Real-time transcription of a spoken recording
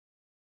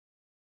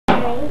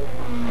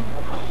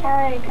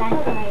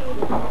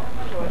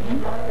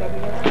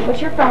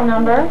What's your phone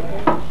number?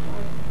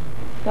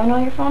 Don't know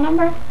your phone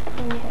number?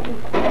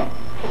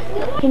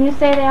 Can you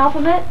say the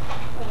alphabet?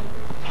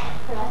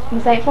 Can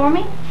you say it for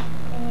me?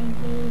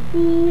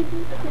 Do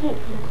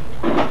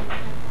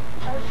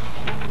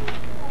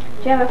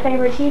you have a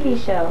favorite TV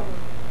show?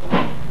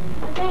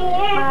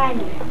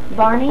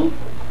 Barney?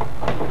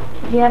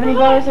 Do you have any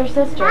brothers or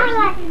sisters?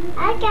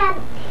 I got.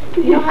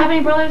 You don't have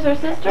any brothers or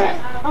sisters?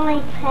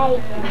 Only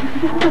pets.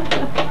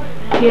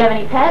 Do you have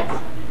any pets?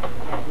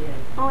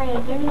 Only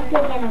a guinea pig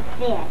and a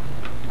fish.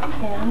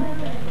 Okay.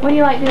 What do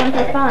you like doing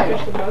for fun? Going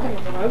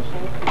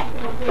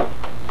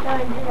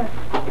to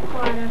the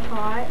water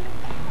park.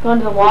 Going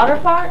to the water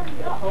park?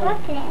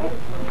 Look at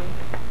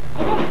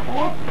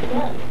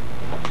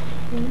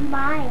it.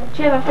 Mine.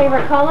 Do you have a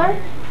favorite color?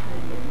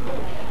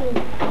 Pink.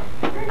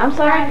 I'm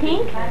sorry,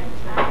 pink?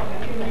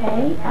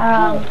 Okay.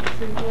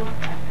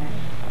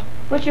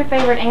 What's your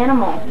favorite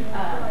animal?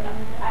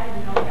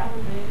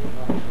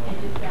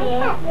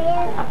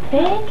 A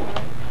pig?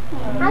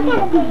 I got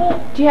a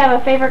pig. Do you have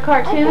a favorite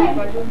cartoon? I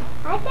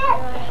got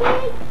a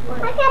pig.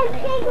 I got a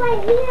pig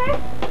right here.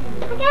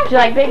 Do you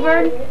like Big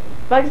Bird?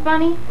 Bugs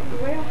Bunny?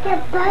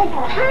 The Bugs Bunny.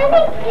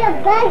 The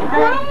Bugs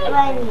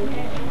Bunny.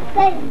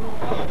 Bugs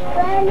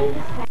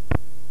Bunny.